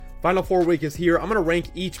Final Four week is here. I'm going to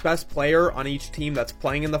rank each best player on each team that's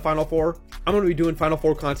playing in the Final Four. I'm going to be doing Final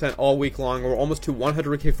Four content all week long. We're almost to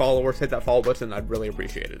 100k followers. Hit that follow button. I'd really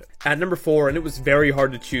appreciate it. At number 4, and it was very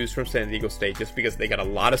hard to choose from San Diego State just because they got a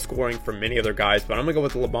lot of scoring from many other guys, but I'm going to go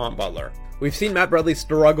with Lamont Butler. We've seen Matt Bradley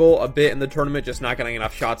struggle a bit in the tournament, just not getting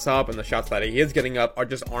enough shots up, and the shots that he is getting up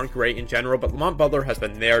aren't great in general, but Lamont Butler has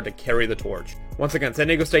been there to carry the torch. Once again, San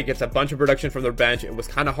Diego State gets a bunch of production from their bench. It was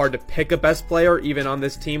kind of hard to pick a best player, even on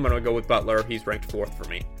this team. I'm going to go with Butler. He's ranked 4th for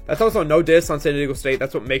me. That's also no diss on San Diego State.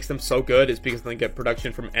 That's what makes them so good, is because they get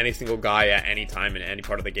production from any single guy at any time in any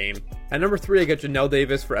part of the game. At number 3, I get Janelle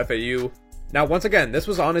Davis for FAU. Now, once again, this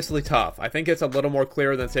was honestly tough. I think it's a little more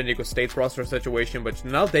clear than San Diego State's roster situation, but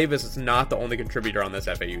Janelle Davis is not the only contributor on this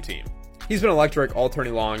FAU team. He's been electric all tourney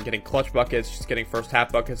long, getting clutch buckets, just getting first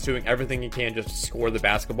half buckets, doing everything he can just to score the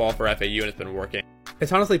basketball for FAU, and it's been working.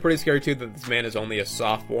 It's honestly pretty scary too that this man is only a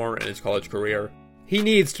sophomore in his college career. He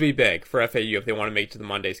needs to be big for FAU if they want to make it to the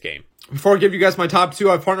Monday's game. Before I give you guys my top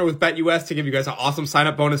 2, I've partnered with BetUS to give you guys an awesome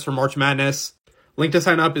sign-up bonus for March Madness. Link to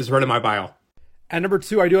sign up is right in my bio. At number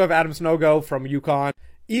 2, I do have Adam Sanogo from UConn.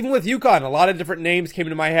 Even with UConn, a lot of different names came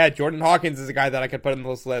into my head. Jordan Hawkins is a guy that I could put in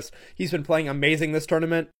this list. He's been playing amazing this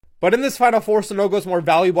tournament. But in this Final Four, Sanogo's more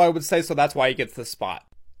valuable, I would say, so that's why he gets this spot.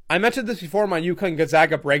 I mentioned this before in my UConn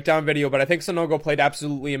Gonzaga breakdown video, but I think Sanogo played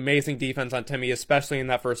absolutely amazing defense on Timmy, especially in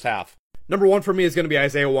that first half. Number 1 for me is going to be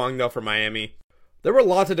Isaiah Wong, though, for Miami. There were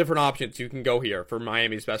lots of different options you can go here for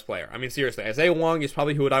Miami's best player. I mean, seriously, Isaiah Wong is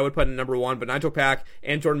probably who I would put in number 1, but Nigel Pack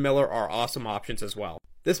and Jordan Miller are awesome options as well.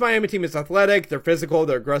 This Miami team is athletic, they're physical,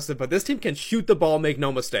 they're aggressive, but this team can shoot the ball, make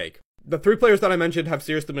no mistake. The 3 players that I mentioned have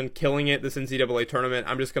seriously been killing it this NCAA tournament.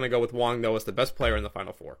 I'm just going to go with Wong, though, as the best player in the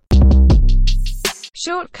Final Four.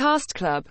 Short Cast Club